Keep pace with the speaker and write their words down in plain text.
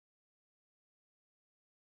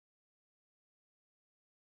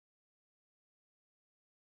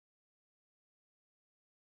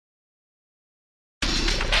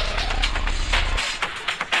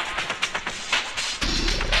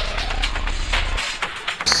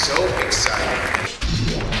exciting.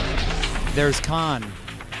 There's Cannes,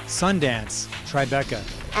 Sundance, Tribeca.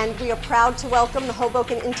 And we are proud to welcome the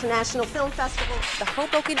Hoboken International Film Festival. The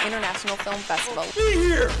Hoboken International Film Festival. Be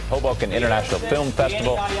here! Hoboken International Film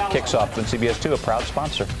Festival kicks off when CBS 2, a proud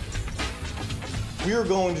sponsor. We are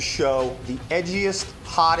going to show the edgiest,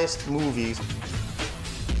 hottest movies.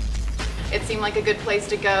 It seemed like a good place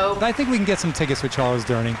to go. I think we can get some tickets with Charles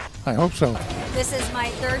Durning. I hope so. This is my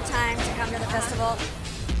third time to come to the festival.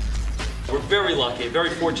 We're very lucky,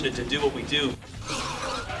 very fortunate to do what we do.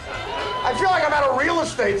 I feel like I'm at a real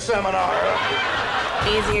estate seminar.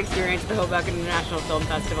 Amazing experience at the Hoboken International Film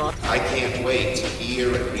Festival. I can't wait to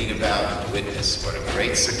hear and read about and witness what a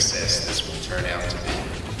great success this will turn out to be.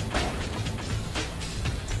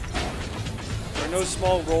 There are no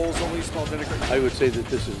small roles, only small vinegar. I would say that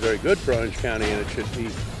this is very good for Orange County, and it should be,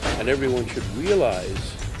 and everyone should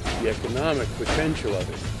realize the economic potential of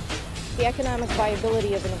it. The economic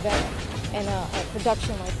viability of an event and a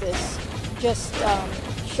production like this just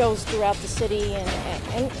shows throughout the city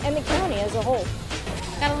and the county as a whole.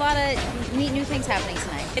 Got a lot of neat new things happening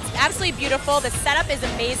tonight. It's absolutely beautiful. The setup is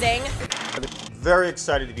amazing. Very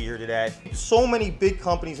excited to be here today. So many big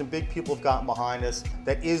companies and big people have gotten behind us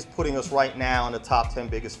that is putting us right now in the top 10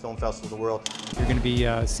 biggest film festivals in the world. You're going to be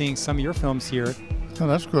seeing some of your films here. Oh,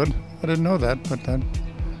 that's good. I didn't know that, but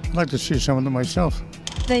I'd like to see some of them myself.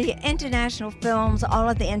 The international films, all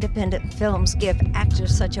of the independent films, give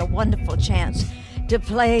actors such a wonderful chance to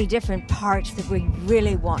play different parts that we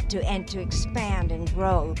really want to, and to expand and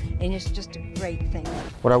grow, and it's just a great thing.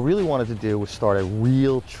 What I really wanted to do was start a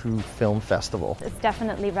real, true film festival. It's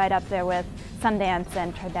definitely right up there with Sundance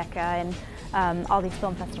and Tribeca and all these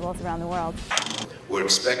film festivals around the world. We're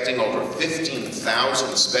expecting over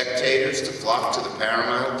 15,000 spectators to flock to the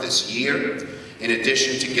Paramount this year. In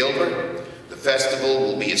addition to Gilbert, the festival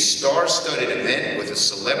will be a star-studded event with a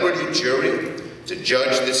celebrity jury to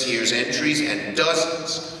judge this year's entries and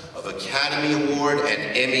dozens of Academy Award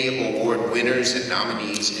and Emmy Award winners and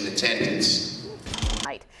nominees in attendance.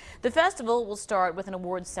 The festival will start with an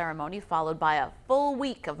awards ceremony followed by a full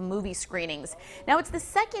week of movie screenings. Now, it's the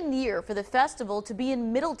second year for the festival to be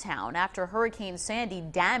in Middletown after Hurricane Sandy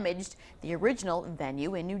damaged the original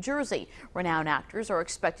venue in New Jersey. Renowned actors are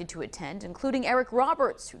expected to attend, including Eric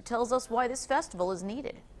Roberts, who tells us why this festival is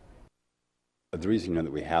needed. The reason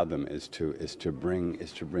that we have them is to bring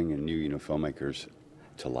in new filmmakers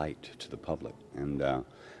to light, to the public, and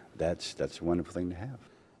that's a wonderful thing to have.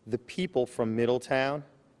 The people from Middletown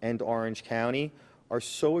and Orange County are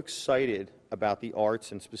so excited about the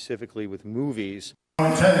arts, and specifically with movies.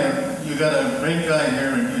 I'm telling you, you got a great guy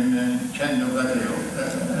here in Ken Delvecchio,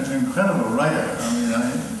 an incredible writer. I mean, I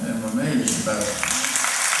am amazed about it.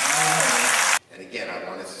 And again, I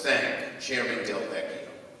want to thank Chairman Delvecchio.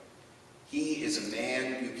 He is a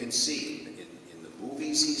man you can see in the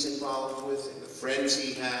movies he's involved with, in the friends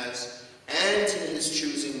he has, and in his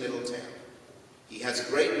choosing Middletown. He has a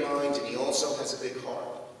great mind, and he also has a big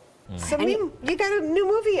heart. So you got a new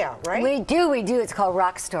movie out, right? We do. It's called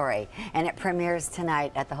Rock Story, and it premieres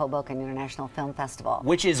tonight at the Hoboken International Film Festival.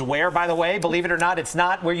 Which is where, by the way? Believe it or not, it's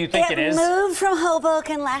not where you think it is. It moved from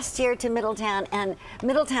Hoboken last year to Middletown, and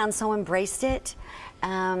Middletown so embraced it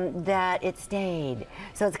that it stayed.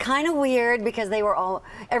 So it's kind of weird because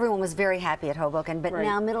everyone was very happy at Hoboken, but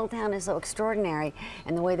now Middletown is so extraordinary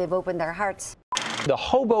in the way they've opened their hearts. The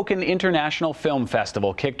Hoboken International Film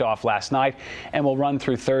Festival kicked off last night and will run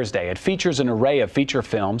through Thursday. It features an array of feature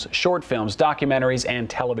films, short films, documentaries, and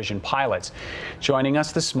television pilots. Joining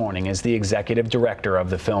us this morning is the executive director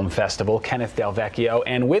of the film festival, Kenneth Delvecchio,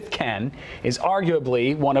 and with Ken is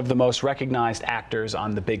arguably one of the most recognized actors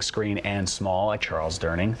on the big screen and small, like Charles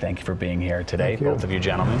Durning. Thank you for being here today, both of you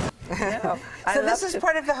gentlemen. So this is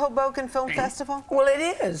part of the Hoboken Film Festival? Well,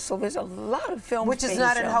 it is. So there's a lot of films. Which is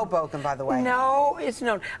not in Hoboken, by the way. No, it's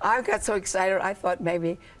not. I got so excited, I thought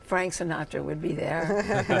maybe Frank Sinatra would be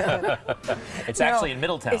there. It's actually in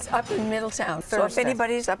Middletown. It's up in Middletown. Thursday. So if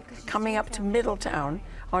anybody's coming up to Middletown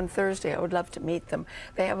on Thursday, I would love to meet them.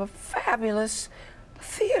 They have a fabulous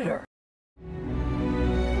theater.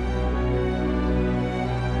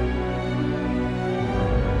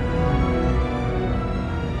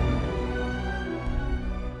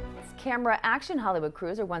 Camera Action Hollywood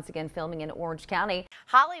crews are once again filming in Orange County.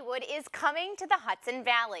 Hollywood is coming to the Hudson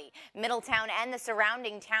Valley. Middletown and the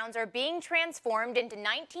surrounding towns are being transformed into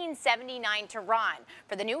 1979 Tehran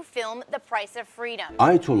for the new film, The Price of Freedom.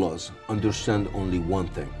 Ayatollahs understand only one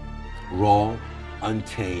thing: raw,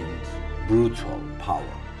 untamed, brutal power.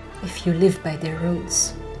 If you live by their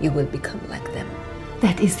rules, you will become like them.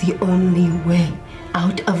 That is the only way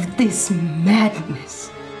out of this madness.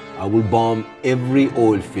 I will bomb every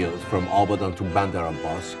oil field from Abadan to Bandar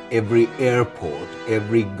Abbas, every airport,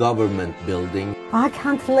 every government building. I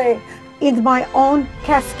can't lay in my own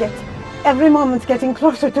casket. Every moment's getting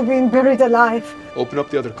closer to being buried alive. Open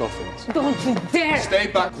up the other coffins. Don't you dare! Stay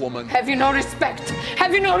back, woman. Have you no respect?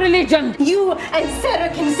 Have you no religion? You and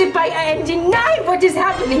Sarah can sit by and deny what is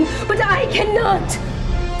happening, but I cannot.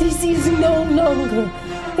 This is no longer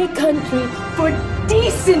a country for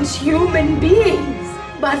decent human beings,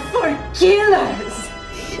 but for killers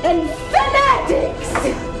and fanatics.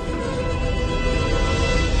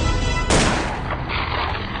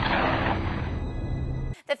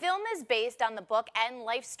 The film is based on the book and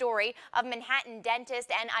life story of Manhattan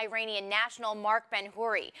dentist and Iranian national Mark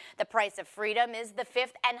Ben-Huri. The Price of Freedom is the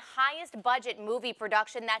 5th and highest budget movie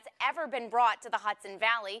production that's ever been brought to the Hudson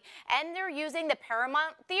Valley, and they're using the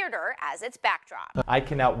Paramount Theater as its backdrop. I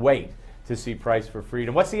cannot wait to see Price for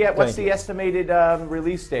Freedom. What's the estimated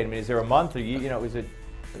release date? I mean, is there a month, or is it?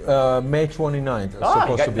 May 29th.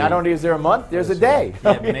 Oh, not only is there a month, there's a day.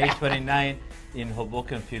 Yeah, May 29th in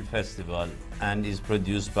Hoboken Film Festival, and is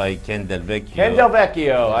produced by Ken Del Vecchio. Ken Del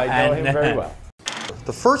Vecchio, I know him very well.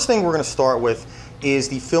 The first thing we're going to start with is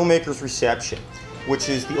the filmmakers' reception, which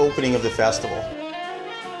is the opening of the festival.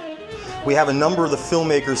 We have a number of the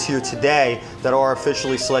filmmakers here today that are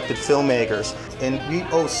officially selected filmmakers, and we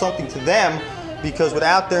owe something to them because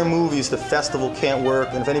without their movies, the festival can't work.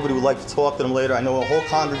 And if anybody would like to talk to them later, I know a whole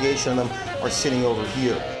congregation of them are sitting over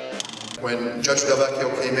here. When Judge Del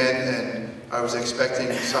Vecchio came in, and I was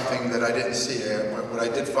expecting something that I didn't see. What I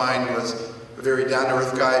did find was a very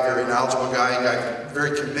down-to-earth guy, very knowledgeable guy, a guy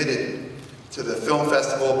very committed to the film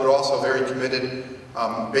festival, but also very committed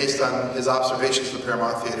based on his observations of the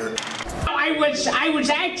Paramount Theater. I was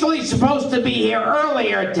actually supposed to be here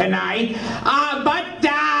earlier tonight, but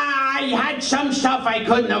I had some stuff I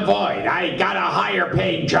couldn't avoid. I got a higher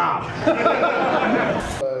paid job.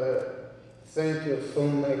 Thank you,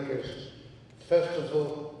 filmmakers.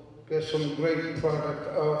 Festival gets some great product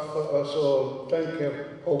out for us all. Thank you,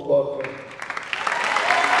 Hoboken.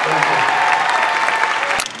 Thank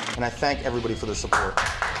you. And I thank everybody for their support.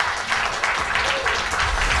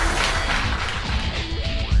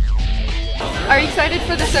 Are you excited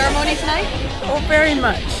for the ceremony tonight? Oh, very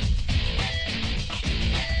much.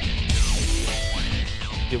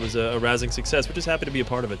 It was a rousing success. We're just happy to be a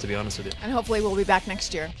part of it, to be honest with you. And hopefully we'll be back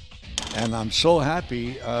next year. And I'm so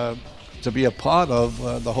happy to be a part of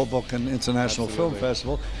the Hoboken International Film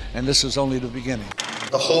Festival, and this is only the beginning.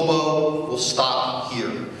 The Hobo will stop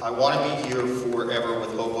here. I want to be here forever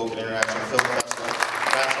with Hoboken International Film Festival.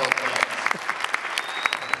 That's our plan.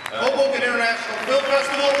 Hoboken International Film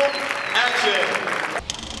Festival, action!